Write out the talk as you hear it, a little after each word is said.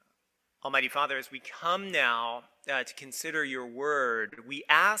Almighty Father, as we come now to consider your word, we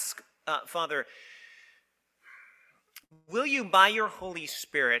ask, Father, will you, by your Holy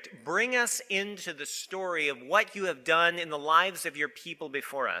Spirit, bring us into the story of what you have done in the lives of your people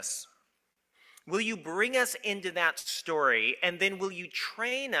before us? Will you bring us into that story, and then will you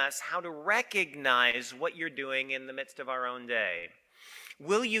train us how to recognize what you're doing in the midst of our own day?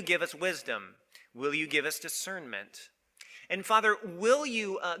 Will you give us wisdom? Will you give us discernment? And Father, will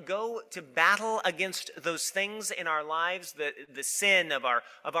you go to battle against those things in our lives, the sin of our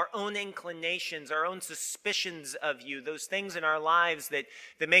own inclinations, our own suspicions of you, those things in our lives that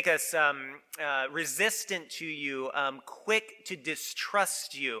make us resistant to you, quick to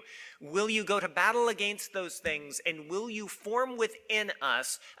distrust you? Will you go to battle against those things, and will you form within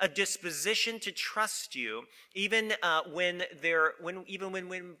us a disposition to trust you, even when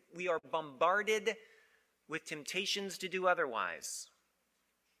we are bombarded with temptations to do otherwise?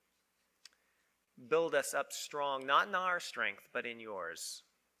 Build us up strong, not in our strength, but in yours.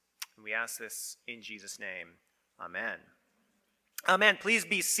 And we ask this in Jesus' name. Amen. Amen. Please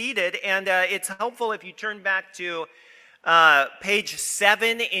be seated, and it's helpful if you turn back to page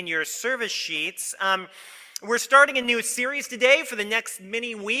 7 in your service sheets. We're starting a new series today. For the next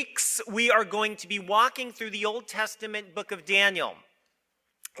many weeks, we are going to be walking through the Old Testament book of Daniel.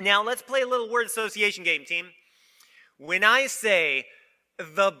 Now, let's play a little word association game, team. When I say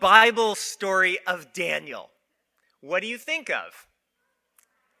the Bible story of Daniel, what do you think of?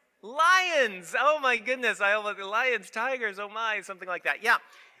 Lions! Oh my goodness, lions, tigers, oh my, something like that. Yeah,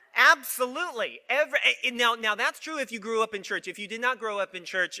 absolutely. Now that's true if you grew up in church. If you did not grow up in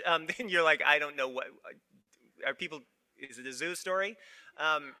church, then you're like, I don't know what, is it a zoo story?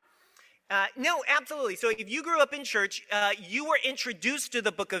 No, absolutely. So if you grew up in church, you were introduced to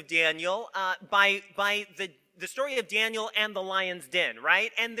the book of Daniel by the story of Daniel and the lion's den,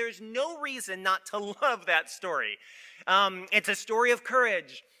 right? And there's no reason not to love that story. It's a story of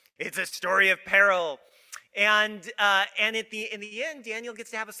courage. It's a story of peril. And in the end, Daniel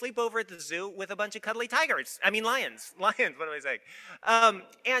gets to have a sleepover at the zoo with a bunch of cuddly tigers. I mean, lions. What am I saying?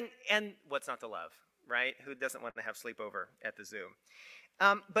 And what's not to love, right? Who doesn't want to have sleepover at the zoo?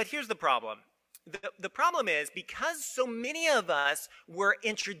 But here's the problem. The problem is, because so many of us were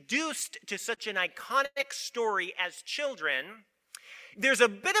introduced to such an iconic story as children, there's a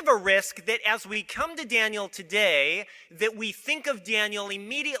bit of a risk that as we come to Daniel today, that we think of Daniel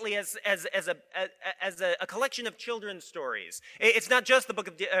immediately as a collection of children's stories. It's not just the book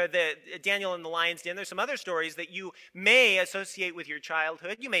of the Daniel and the Lion's Den. There's some other stories that you may associate with your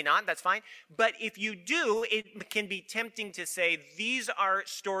childhood. You may not, that's fine. But if you do, it can be tempting to say, these are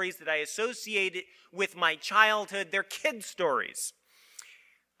stories that I associate with my childhood. They're kid stories.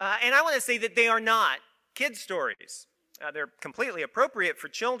 And I want to say that they are not kid stories. They're completely appropriate for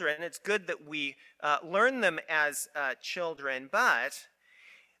children. It's good that we learn them as children. But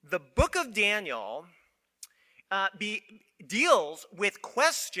the book of Daniel deals with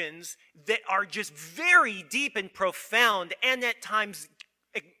questions that are just very deep and profound, and at times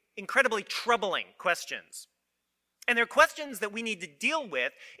incredibly troubling questions. And they're questions that we need to deal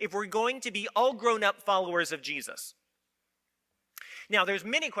with if we're going to be all grown-up followers of Jesus. Now, there's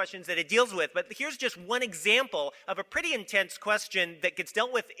many questions that it deals with, but here's just one example of a pretty intense question that gets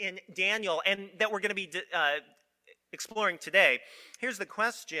dealt with in Daniel and that we're going to be exploring today. Here's the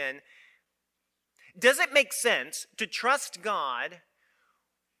question: does it make sense to trust God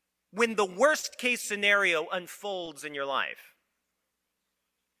when the worst case scenario unfolds in your life?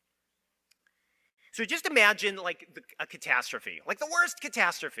 So just imagine like a catastrophe, like the worst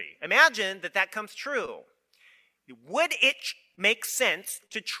catastrophe. Imagine that comes true. Would it make sense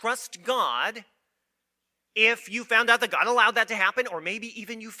to trust God if you found out that God allowed that to happen, or maybe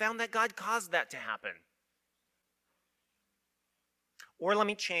even you found that God caused that to happen? Or let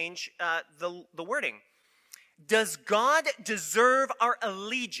me change the wording. Does God deserve our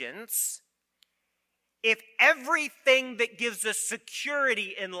allegiance if everything that gives us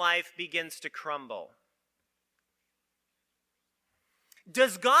security in life begins to crumble?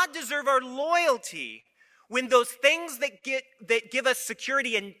 Does God deserve our loyalty when those things that give us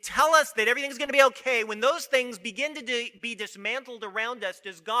security and tell us that everything's going to be okay, when those things begin to be dismantled around us,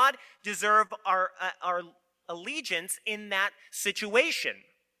 does God deserve our allegiance in that situation?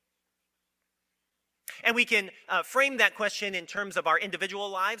 And we can frame that question in terms of our individual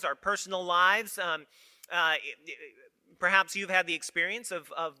lives, our personal lives. Perhaps you've had the experience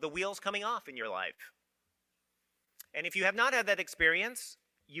of the wheels coming off in your life. And if you have not had that experience,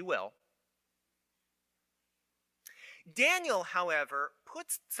 you will. Daniel, however,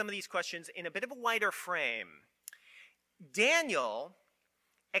 puts some of these questions in a bit of a wider frame. Daniel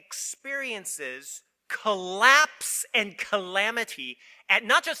experiences collapse and calamity at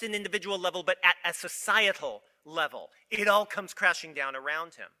not just an individual level, but at a societal level. It all comes crashing down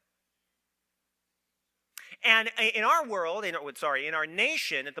around him. And in our world, in our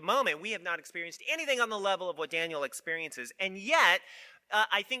nation at the moment, we have not experienced anything on the level of what Daniel experiences. And yet,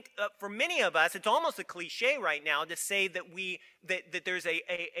 I think for many of us, it's almost a cliche right now to say that that there's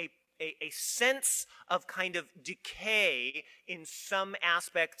a sense of kind of decay in some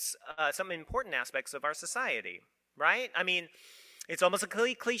aspects, some important aspects of our society, right? I mean, it's almost a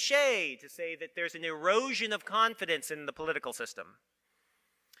cliche to say that there's an erosion of confidence in the political system.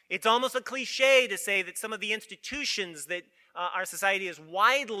 It's almost a cliche to say that some of the institutions that our society has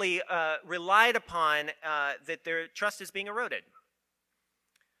widely relied upon, that their trust is being eroded.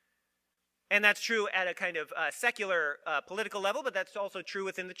 And that's true at a kind of secular political level, but that's also true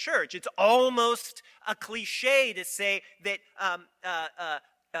within the church. It's almost a cliche to say that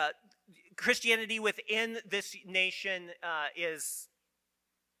Christianity within this nation is,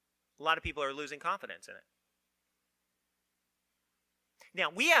 a lot of people are losing confidence in it. Now,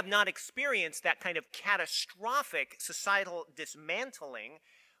 we have not experienced that kind of catastrophic societal dismantling,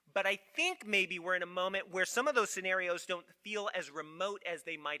 but I think maybe we're in a moment where some of those scenarios don't feel as remote as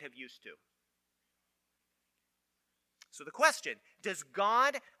they might have used to. So the question, does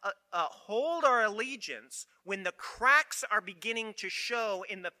God hold our allegiance when the cracks are beginning to show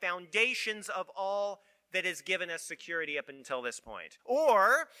in the foundations of all that has given us security up until this point?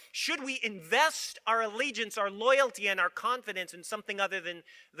 Or should we invest our allegiance, our loyalty, and our confidence in something other than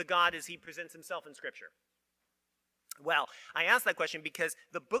the God as he presents himself in Scripture? Well, I ask that question because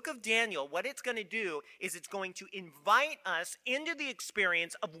the book of Daniel, what it's going to do is it's going to invite us into the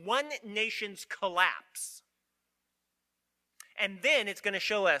experience of one nation's collapse. And then it's going to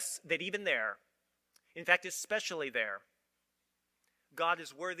show us that even there, in fact, especially there, God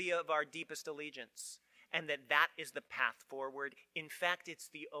is worthy of our deepest allegiance, and that is the path forward. In fact, it's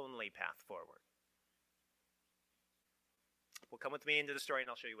the only path forward. Well, come with me into the story, and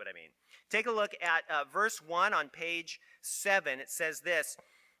I'll show you what I mean. Take a look at verse 1 on page 7. It says this: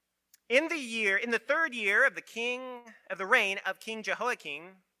 In the third year of the reign of King Jehoiakim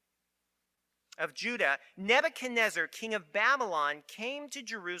of Judah, Nebuchadnezzar, king of Babylon, came to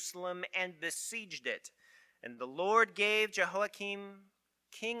Jerusalem and besieged it. And the Lord gave Jehoiakim,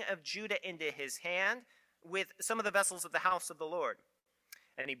 king of Judah, into his hand with some of the vessels of the house of the Lord.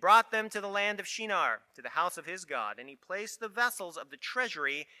 And he brought them to the land of Shinar, to the house of his God. And he placed the vessels of the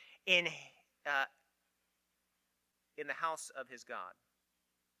treasury in the house of his God.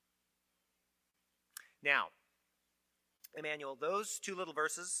 Now, Emmanuel, those two little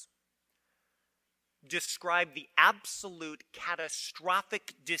verses describe the absolute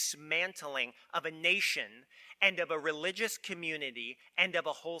catastrophic dismantling of a nation and of a religious community and of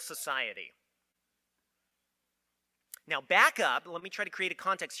a whole society. Now back up, let me try to create a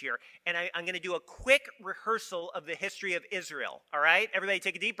context here, and I'm going to do a quick rehearsal of the history of Israel, all right? Everybody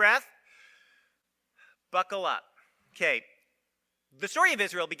take a deep breath. Buckle up. Okay. The story of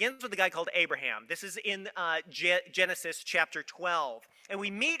Israel begins with a guy called Abraham. This is in Genesis chapter 12. And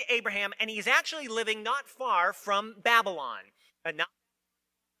we meet Abraham, and he's actually living not far from Babylon.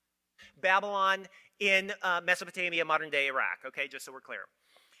 Babylon in Mesopotamia, modern-day Iraq, okay, just so we're clear.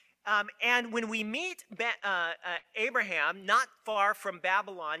 And when we meet Abraham, not far from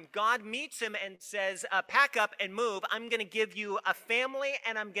Babylon, God meets him and says, pack up and move. I'm going to give you a family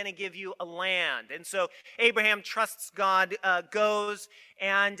and I'm going to give you a land. And so Abraham trusts God, goes,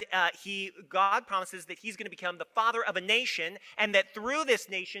 and God promises that he's going to become the father of a nation, and that through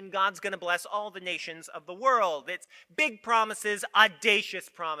this nation, God's going to bless all the nations of the world. It's big promises, audacious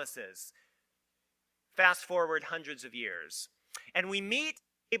promises. Fast forward hundreds of years. And we meet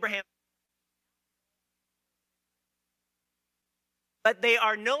Abraham, but they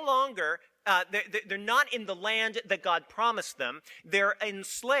are no longer, they're not in the land that God promised them. They're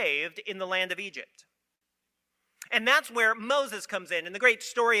enslaved in the land of Egypt. And that's where Moses comes in the great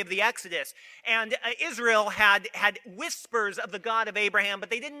story of the Exodus. And Israel had whispers of the God of Abraham, but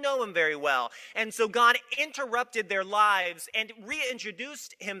they didn't know him very well. And so God interrupted their lives and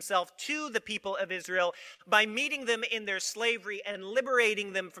reintroduced himself to the people of Israel by meeting them in their slavery and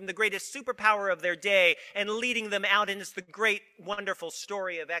liberating them from the greatest superpower of their day and leading them out into the great, wonderful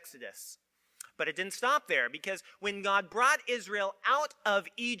story of Exodus. But it didn't stop there, because when God brought Israel out of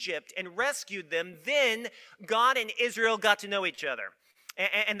Egypt and rescued them, then God and Israel got to know each other.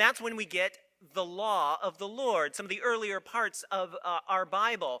 And that's when we get the law of the Lord, some of the earlier parts of our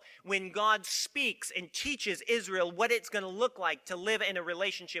Bible, when God speaks and teaches Israel what it's going to look like to live in a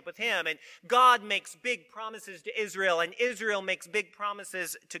relationship with him. And God makes big promises to Israel, and Israel makes big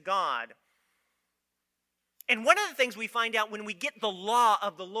promises to God. And one of the things we find out when we get the law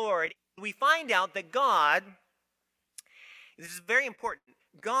of the Lord, we find out that God, this is very important,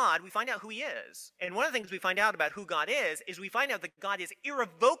 God, we find out who he is. And one of the things we find out about who God is we find out that God is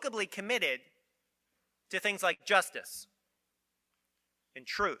irrevocably committed to things like justice and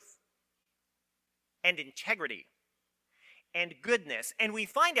truth and integrity and goodness. And we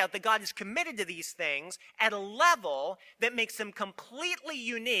find out that God is committed to these things at a level that makes him completely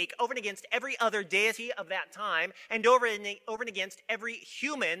unique over and against every other deity of that time and over and against every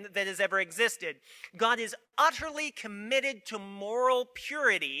human that has ever existed. God is utterly committed to moral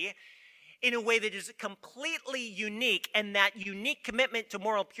purity in a way that is completely unique, and that unique commitment to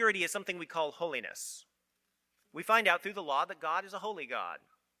moral purity is something we call holiness. We find out through the law that God is a holy God.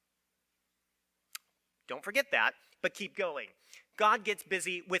 Don't forget that, but keep going. God gets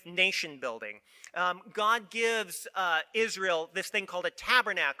busy with nation building. God gives Israel this thing called a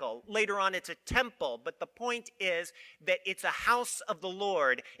tabernacle. Later on, it's a temple. But the point is that it's a house of the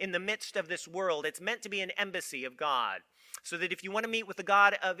Lord in the midst of this world. It's meant to be an embassy of God. So that if you want to meet with the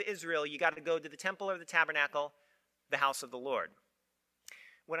God of Israel, you got to go to the temple or the tabernacle, the house of the Lord.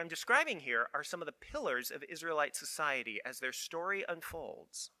 What I'm describing here are some of the pillars of Israelite society as their story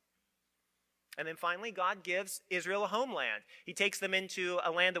unfolds. And then finally, God gives Israel a homeland. He takes them into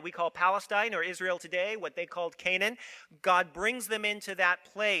a land that we call Palestine, or Israel today, what they called Canaan. God brings them into that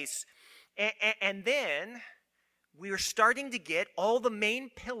place. And then we are starting to get all the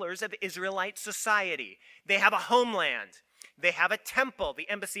main pillars of Israelite society. They have a homeland. They have a temple, the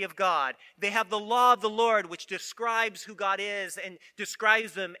embassy of God. They have the law of the Lord, which describes who God is and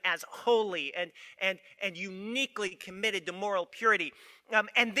describes them as holy and uniquely committed to moral purity.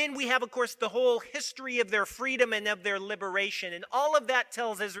 And then we have, of course, the whole history of their freedom and of their liberation. And all of that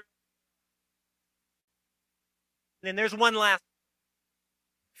tells Israel. And then there's one last.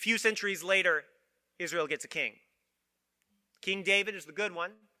 Few centuries later, Israel gets a king. King David is the good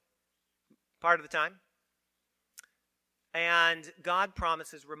one, part of the time. And God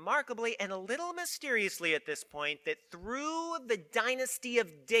promises remarkably and a little mysteriously at this point that through the dynasty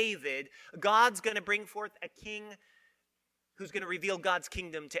of David, God's going to bring forth a king who's going to reveal God's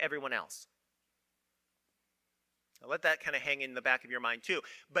kingdom to everyone else. Now let that kind of hang in the back of your mind too.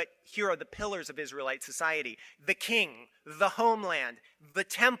 But here are the pillars of Israelite society: the king, the homeland, the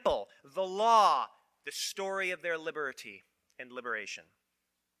temple, the law, the story of their liberty and liberation.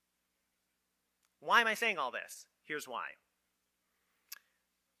 Why am I saying all this? Here's why.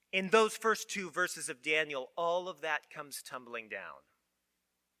 In those first two verses of Daniel, all of that comes tumbling down.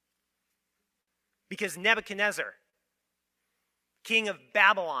 Because Nebuchadnezzar, king of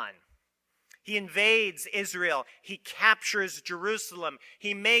Babylon, he invades Israel. He captures Jerusalem.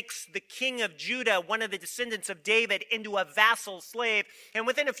 He makes the king of Judah, one of the descendants of David, into a vassal slave. And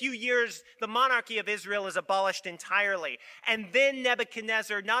within a few years, the monarchy of Israel is abolished entirely. And then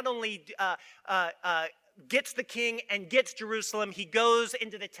Nebuchadnezzar not only gets the king and gets Jerusalem, he goes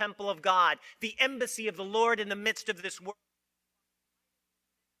into the temple of God, the embassy of the Lord in the midst of this world.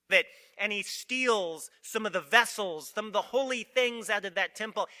 And he steals some of the vessels, some of the holy things out of that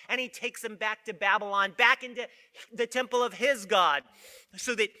temple, and he takes them back to Babylon, back into the temple of his God,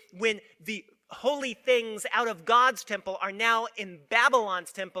 so that when the holy things out of God's temple are now in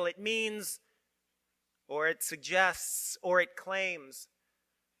Babylon's temple, it means, or it suggests, or it claims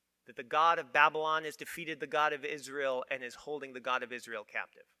that the God of Babylon has defeated the God of Israel and is holding the God of Israel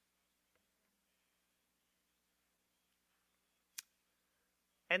captive.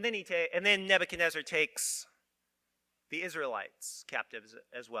 And then Nebuchadnezzar takes the Israelites captives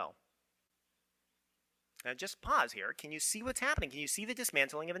as well. Now just pause here. Can you see what's happening? Can you see the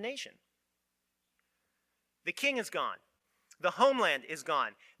dismantling of a nation? The king is gone. The homeland is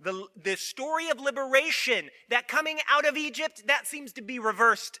gone. The story of liberation, that coming out of Egypt, that seems to be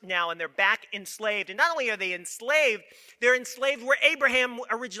reversed now, and they're back enslaved. And not only are they enslaved, they're enslaved where Abraham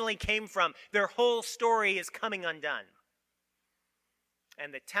originally came from. Their whole story is coming undone.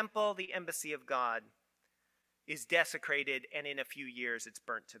 And the temple, the embassy of God, is desecrated, and in a few years it's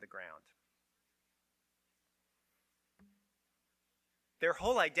burnt to the ground. Their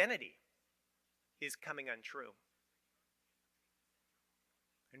whole identity is coming untrue.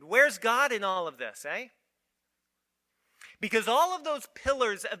 And where's God in all of this, eh? Because all of those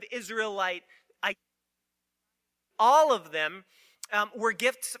pillars of Israelite, all of them were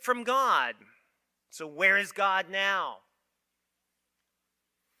gifts from God. So where is God now?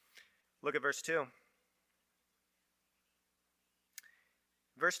 Look at verse 2.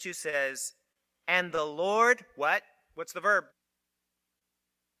 Verse 2 says, and the Lord, what? What's the verb?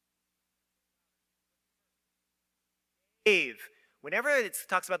 Gave. Whenever it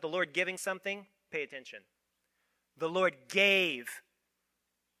talks about the Lord giving something, pay attention. The Lord gave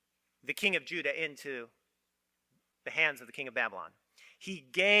the king of Judah into the hands of the king of Babylon. He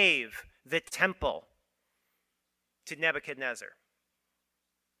gave the temple to Nebuchadnezzar.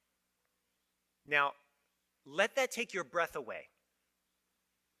 Now, let that take your breath away.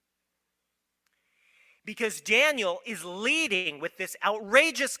 Because Daniel is leading with this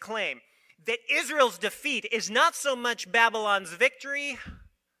outrageous claim that Israel's defeat is not so much Babylon's victory,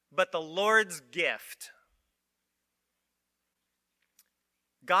 but the Lord's gift.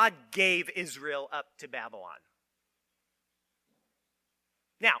 God gave Israel up to Babylon.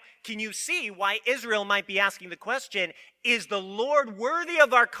 Now, can you see why Israel might be asking the question, is the Lord worthy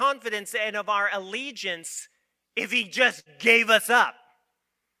of our confidence and of our allegiance if he just gave us up?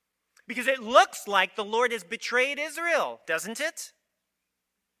 Because it looks like the Lord has betrayed Israel, doesn't it?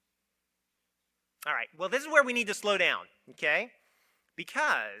 All right, well, this is where we need to slow down, okay?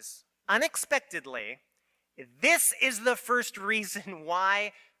 Because, unexpectedly, this is the first reason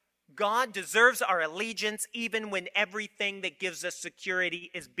why God deserves our allegiance even when everything that gives us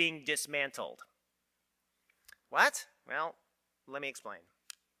security is being dismantled. What? Well, let me explain.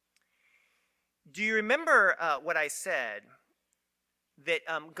 Do you remember what I said? That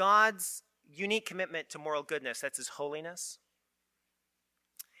God's unique commitment to moral goodness, that's his holiness.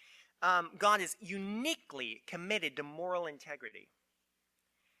 God is uniquely committed to moral integrity.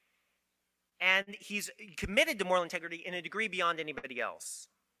 And he's committed to moral integrity in a degree beyond anybody else.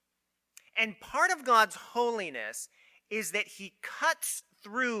 And part of God's holiness is that he cuts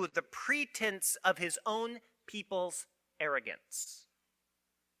through the pretense of his own people's arrogance.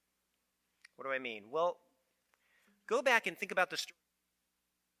 What do I mean? Well, go back and think about the story.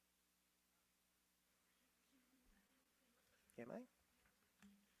 Am I?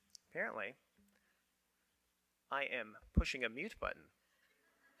 Apparently, I am pushing a mute button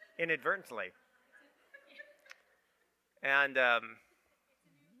inadvertently. And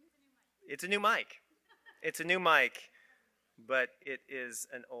it's a new mic. It's a new mic, but it is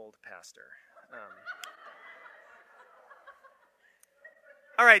an old pastor.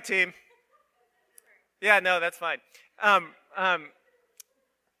 All right, team. Yeah, no, that's fine.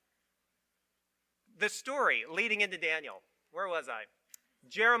 The story leading into Daniel. Where was I?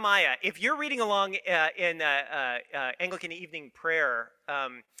 Jeremiah. If you're reading along in Anglican evening prayer,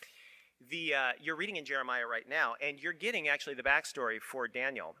 you're reading in Jeremiah right now, and you're getting actually the backstory for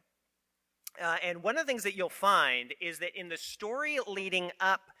Daniel. And one of the things that you'll find is that in the story leading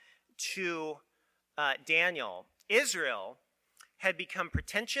up to Daniel, Israel had become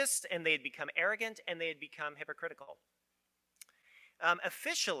pretentious, and they had become arrogant, and they had become hypocritical.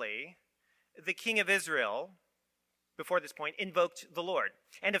 Officially, the king of Israel, before this point, invoked the Lord.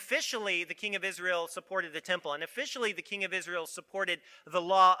 And officially, the king of Israel supported the temple. And officially, the king of Israel supported the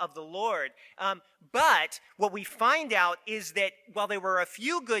law of the Lord. But what we find out is that while there were a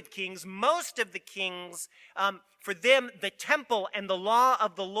few good kings, most of the kings, for them, the temple and the law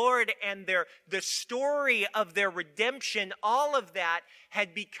of the Lord and the story of their redemption, all of that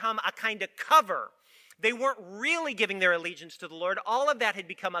had become a kind of cover. They weren't really giving their allegiance to the Lord. All of that had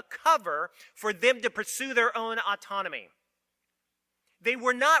become a cover for them to pursue their own autonomy. They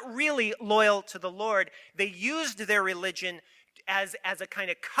were not really loyal to the Lord. They used their religion as a kind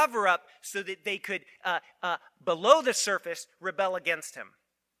of cover-up so that they could, below the surface, rebel against him.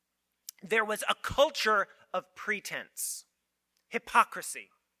 There was a culture of pretense, hypocrisy.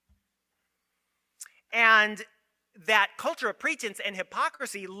 And that culture of pretense and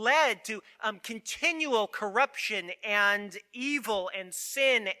hypocrisy led to continual corruption and evil and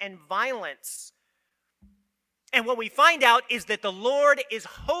sin and violence. And what we find out is that the Lord is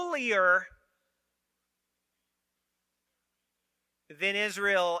holier than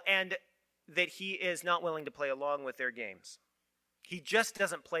Israel, and that he is not willing to play along with their games. He just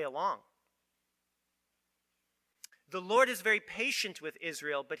doesn't play along. The Lord is very patient with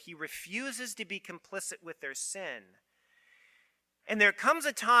Israel, but he refuses to be complicit with their sin. And there comes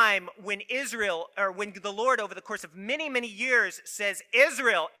a time when when the Lord, over the course of many, many years, says,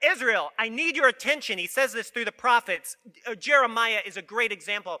 Israel, Israel, I need your attention. He says this through the prophets. Jeremiah is a great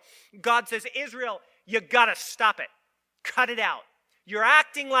example. God says, Israel, you gotta stop it. Cut it out. You're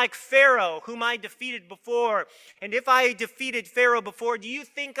acting like Pharaoh, whom I defeated before. And if I defeated Pharaoh before, do you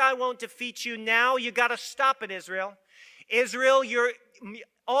think I won't defeat you now? You got to stop it, Israel. Israel,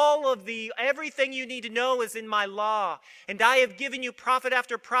 Everything you need to know is in my law. And I have given you prophet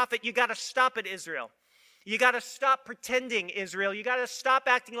after prophet. You got to stop it, Israel. You got to stop pretending, Israel. You got to stop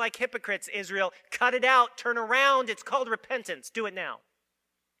acting like hypocrites, Israel. Cut it out. Turn around. It's called repentance. Do it now.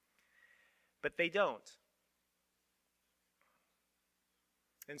 But they don't.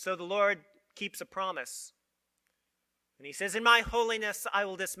 And so the Lord keeps a promise. And he says, in my holiness, I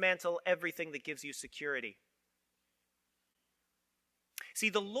will dismantle everything that gives you security. See,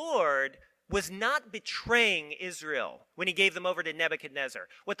 the Lord was not betraying Israel when he gave them over to Nebuchadnezzar.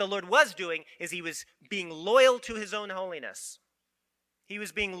 What the Lord was doing is he was being loyal to his own holiness. He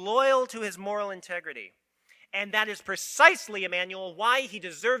was being loyal to his moral integrity. And that is precisely, Emmanuel, why he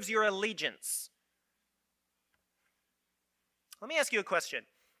deserves your allegiance. Let me ask you a question.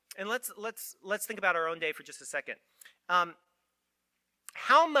 And let's think about our own day for just a second.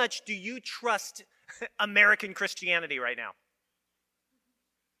 How much do you trust American Christianity right now?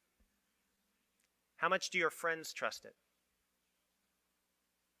 How much do your friends trust it?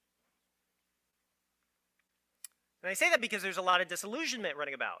 And I say that because there's a lot of disillusionment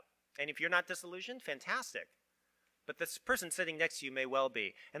running about. And if you're not disillusioned, fantastic. But this person sitting next to you may well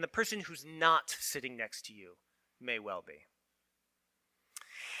be. And the person who's not sitting next to you may well be.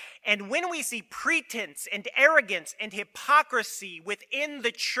 And when we see pretense and arrogance and hypocrisy within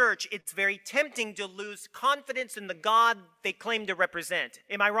the church, it's very tempting to lose confidence in the God they claim to represent.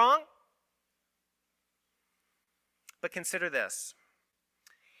 Am I wrong? But consider this.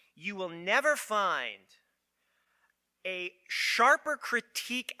 You will never find a sharper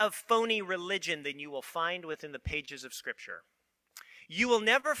critique of phony religion than you will find within the pages of Scripture. You will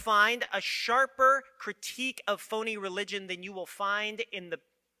never find a sharper critique of phony religion than you will find in the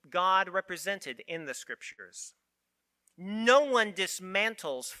God represented in the Scriptures. No one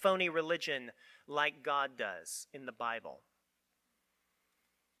dismantles phony religion like God does in the Bible.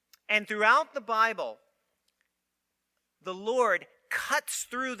 And throughout the Bible, the Lord cuts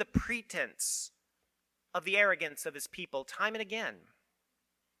through the pretense of the arrogance of his people time and again.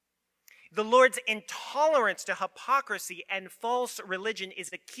 The Lord's intolerance to hypocrisy and false religion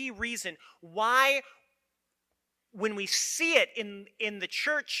is a key reason why, when we see it in the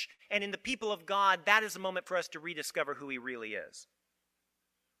church and in the people of God, that is a moment for us to rediscover who he really is.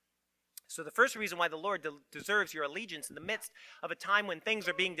 So the first reason why the Lord deserves your allegiance in the midst of a time when things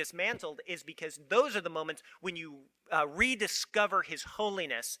are being dismantled is because those are the moments when you rediscover his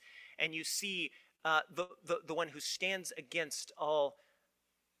holiness and you see the one who stands against all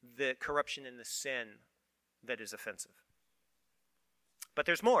the corruption and the sin that is offensive. But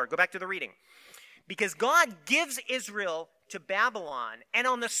there's more. Go back to the reading. Because God gives Israel to Babylon, and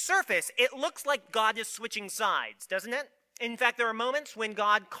on the surface, it looks like God is switching sides, doesn't it? In fact, there are moments when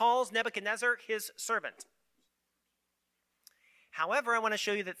God calls Nebuchadnezzar his servant. However, I want to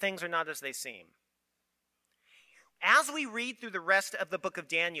show you that things are not as they seem. As we read through the rest of the book of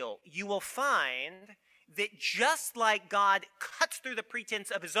Daniel, you will find that just like God cuts through the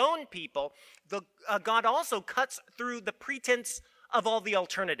pretense of his own people, God also cuts through the pretense of all the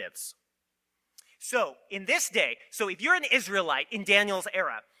alternatives. So, in this day, if you're an Israelite in Daniel's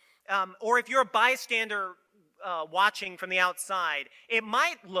era, or if you're a bystander watching from the outside, it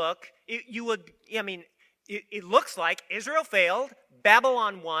might look, it looks like Israel failed,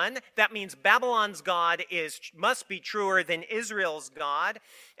 Babylon won. That means Babylon's God must be truer than Israel's God.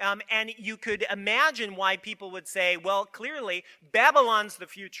 And you could imagine why people would say, well, clearly, Babylon's the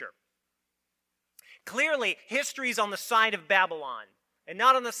future. Clearly, history's on the side of Babylon and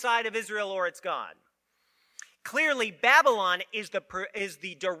not on the side of Israel or its God. Clearly, Babylon is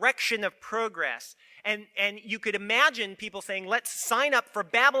the direction of progress. And you could imagine people saying, let's sign up for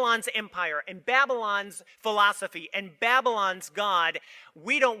Babylon's empire and Babylon's philosophy and Babylon's God.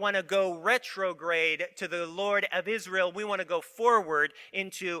 We don't want to go retrograde to the Lord of Israel. We want to go forward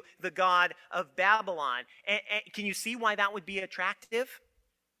into the God of Babylon. And can you see why that would be attractive?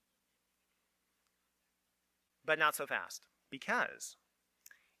 But not so fast. Because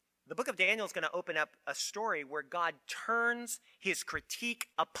the book of Daniel is going to open up a story where God turns his critique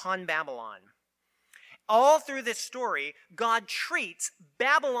upon Babylon. All through this story, God treats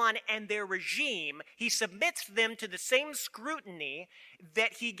Babylon and their regime, he submits them to the same scrutiny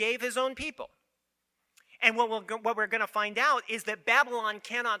that he gave his own people. And what we're going to find out is that Babylon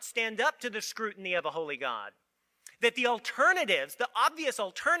cannot stand up to the scrutiny of a holy God. That the alternatives, the obvious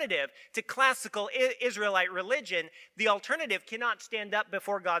alternative to classical Israelite religion, the alternative cannot stand up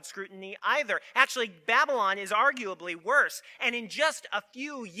before God's scrutiny either. Actually, Babylon is arguably worse. And in just a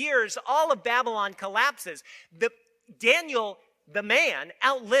few years, all of Babylon collapses. Daniel, the man,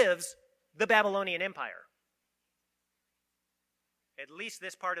 outlives the Babylonian Empire. at least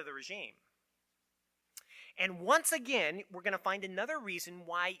this part of the regime. And once again, we're going to find another reason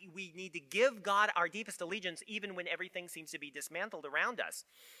why we need to give God our deepest allegiance even when everything seems to be dismantled around us.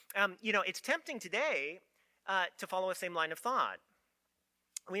 It's tempting today to follow the same line of thought.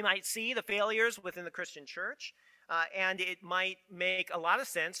 We might see the failures within the Christian church, and it might make a lot of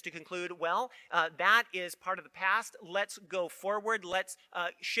sense to conclude, that is part of the past. Let's go forward. Let's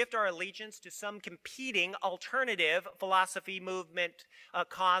shift our allegiance to some competing alternative philosophy, movement,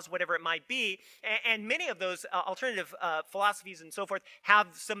 cause, whatever it might be. And many of those alternative philosophies and so forth have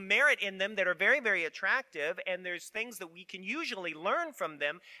some merit in them that are very, very attractive, and there's things that we can usually learn from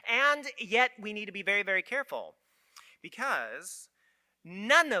them, and yet we need to be very, very careful, because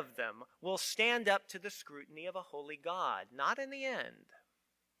none of them will stand up to the scrutiny of a holy God, not in the end.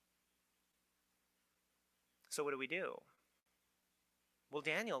 So what do? Well,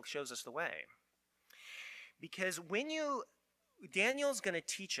 Daniel shows us the way. Because Daniel's going to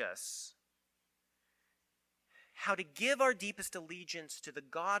teach us how to give our deepest allegiance to the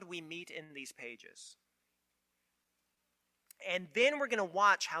God we meet in these pages. And then we're going to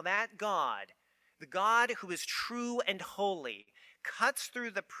watch how that God, the God who is true and holy, cuts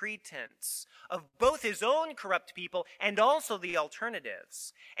through the pretense of both his own corrupt people and also the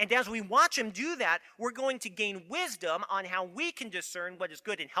alternatives. And as we watch him do that, we're going to gain wisdom on how we can discern what is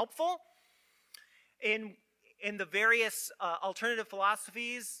good and helpful in the various alternative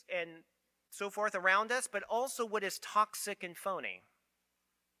philosophies and so forth around us, but also what is toxic and phony.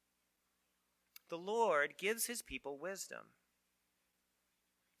 The Lord gives his people wisdom.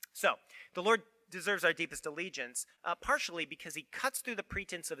 So, the Lord deserves our deepest allegiance, partially because he cuts through the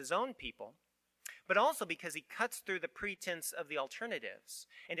pretense of his own people, but also because he cuts through the pretense of the alternatives.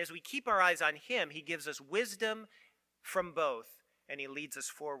 And as we keep our eyes on him, he gives us wisdom from both, and he leads us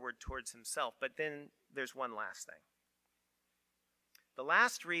forward towards himself. But then there's one last thing. The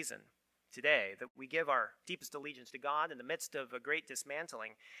last reason today that we give our deepest allegiance to God in the midst of a great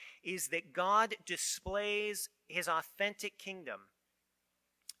dismantling is that God displays his authentic kingdom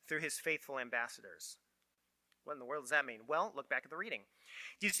through his faithful ambassadors. What in the world does that mean? Well, look back at the reading.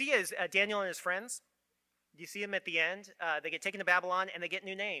 Do you see Daniel and his friends? Do you see them at the end? They get taken to Babylon and they get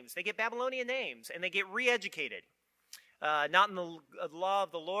new names. They get Babylonian names and they get re-educated. Not in the law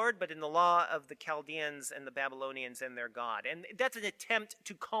of the Lord, but in the law of the Chaldeans and the Babylonians and their God. And that's an attempt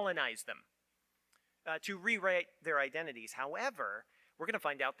to colonize them, to rewrite their identities. However, we're going to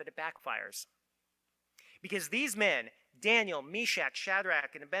find out that it backfires. Because these men, Daniel, Meshach,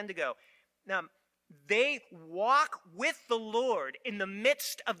 Shadrach, and Abednego, they walk with the Lord in the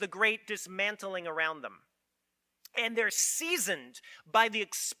midst of the great dismantling around them. And they're seasoned by the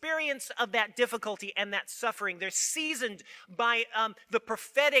experience of that difficulty and that suffering. They're seasoned by the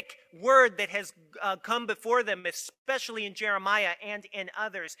prophetic word that has come before them, especially in Jeremiah and in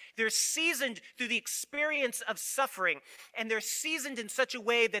others. They're seasoned through the experience of suffering. And they're seasoned in such a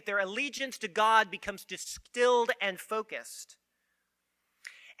way that their allegiance to God becomes distilled and focused.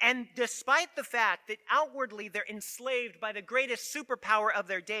 And despite the fact that outwardly they're enslaved by the greatest superpower of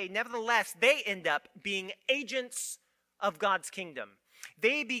their day, nevertheless, they end up being agents of God's kingdom.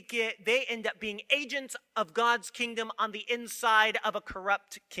 They end up being agents of God's kingdom on the inside of a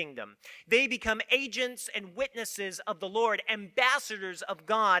corrupt kingdom. They become agents and witnesses of the Lord, ambassadors of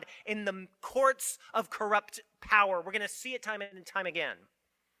God in the courts of corrupt power. We're going to see it time and time again.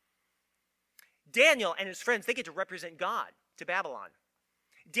 Daniel and his friends, they get to represent God to Babylon.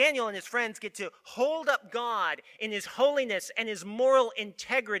 Daniel and his friends get to hold up God in his holiness and his moral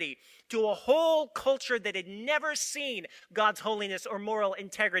integrity to a whole culture that had never seen God's holiness or moral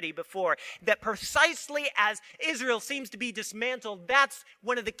integrity before. That precisely as Israel seems to be dismantled, that's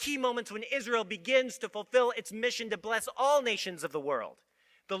one of the key moments when Israel begins to fulfill its mission to bless all nations of the world.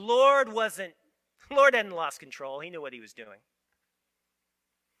 The Lord hadn't lost control. He knew what he was doing.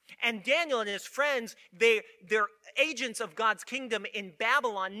 And Daniel and his friends, they're agents of God's kingdom in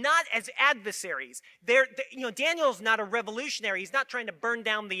Babylon, not as adversaries. Daniel's not a revolutionary. He's not trying to burn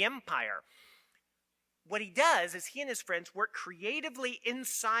down the empire. What he does is he and his friends work creatively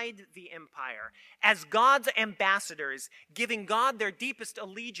inside the empire as God's ambassadors, giving God their deepest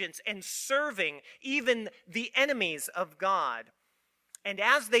allegiance and serving even the enemies of God. And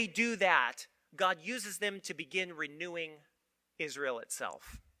as they do that, God uses them to begin renewing Israel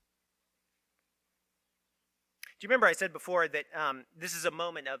itself. Do you remember I said before that this is a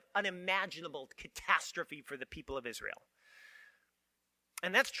moment of unimaginable catastrophe for the people of Israel?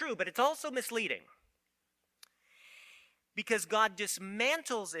 And that's true, but it's also misleading. Because God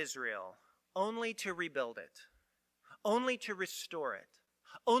dismantles Israel only to rebuild it, only to restore it,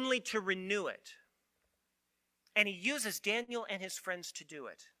 only to renew it. And he uses Daniel and his friends to do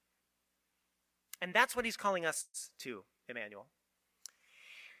it. And that's what he's calling us to, Emmanuel.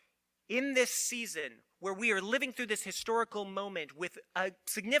 In this season where we are living through this historical moment with a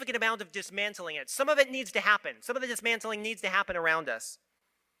significant amount of dismantling, some of it needs to happen. Some of the dismantling needs to happen around us.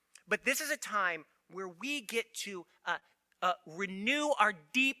 But this is a time where we get to renew our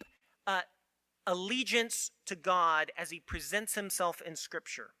deep allegiance to God as he presents himself in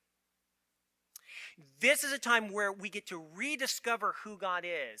Scripture. This is a time where we get to rediscover who God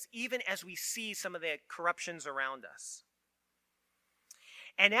is, even as we see some of the corruptions around us.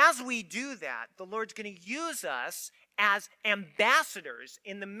 And as we do that, the Lord's going to use us as ambassadors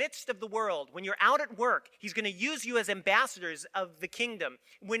in the midst of the world. When you're out at work, he's going to use you as ambassadors of the kingdom.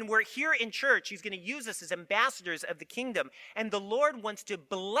 When we're here in church, he's going to use us as ambassadors of the kingdom. And the Lord wants to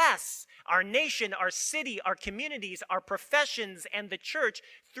bless our nation, our city, our communities, our professions, and the church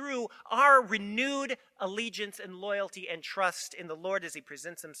through our renewed allegiance and loyalty and trust in the Lord as he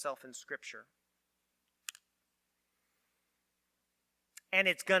presents himself in Scripture. And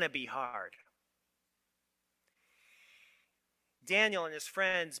it's going to be hard. Daniel and his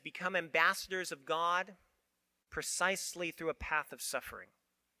friends become ambassadors of God precisely through a path of suffering.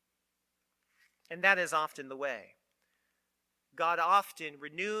 And that is often the way. God often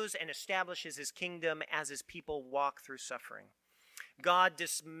renews and establishes his kingdom as his people walk through suffering. God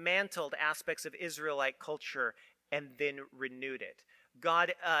dismantled aspects of Israelite culture and then renewed it.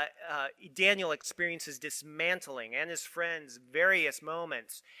 Daniel experiences dismantling and his friends various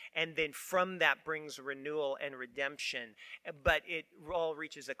moments, and then from that brings renewal and redemption. But it all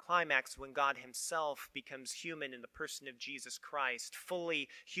reaches a climax when God himself becomes human in the person of Jesus Christ, fully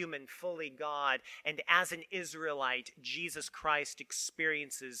human, fully God. And as an Israelite, Jesus Christ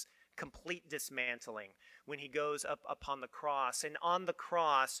experiences complete dismantling when he goes up upon the cross. And on the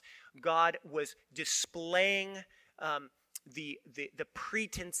cross, God was displaying the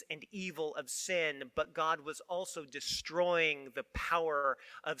pretense and evil of sin, but God was also destroying the power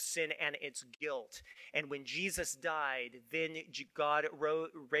of sin and its guilt. And when Jesus died, then God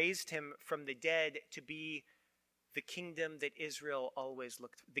raised him from the dead to be the kingdom that Israel always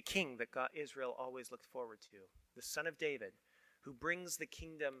the king that Israel always looked forward to, the Son of David, who brings the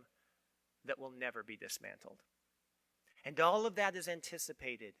kingdom that will never be dismantled. And all of that is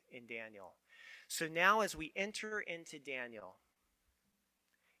anticipated in Daniel. So now as we enter into Daniel,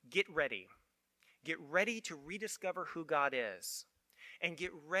 get ready. Get ready to rediscover who God is. And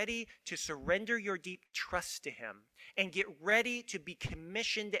get ready to surrender your deep trust to him. And get ready to be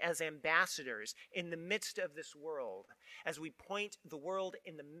commissioned as ambassadors in the midst of this world, as we point the world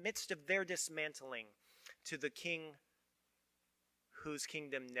in the midst of their dismantling to the King whose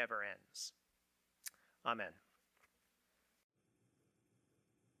kingdom never ends. Amen.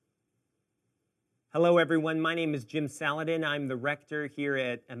 Hello, everyone. My name is Jim Saladin. I'm the rector here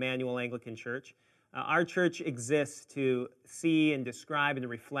at Emmanuel Anglican Church. Our church exists to see and describe and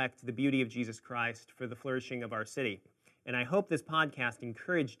reflect the beauty of Jesus Christ for the flourishing of our city. And I hope this podcast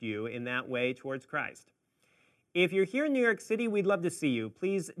encouraged you in that way towards Christ. If you're here in New York City, we'd love to see you.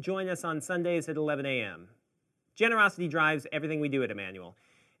 Please join us on Sundays at 11 a.m. Generosity drives everything we do at Emmanuel.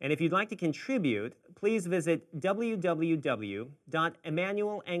 And if you'd like to contribute, please visit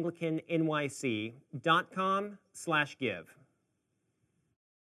www.emmanuelanglicannyc.com/give.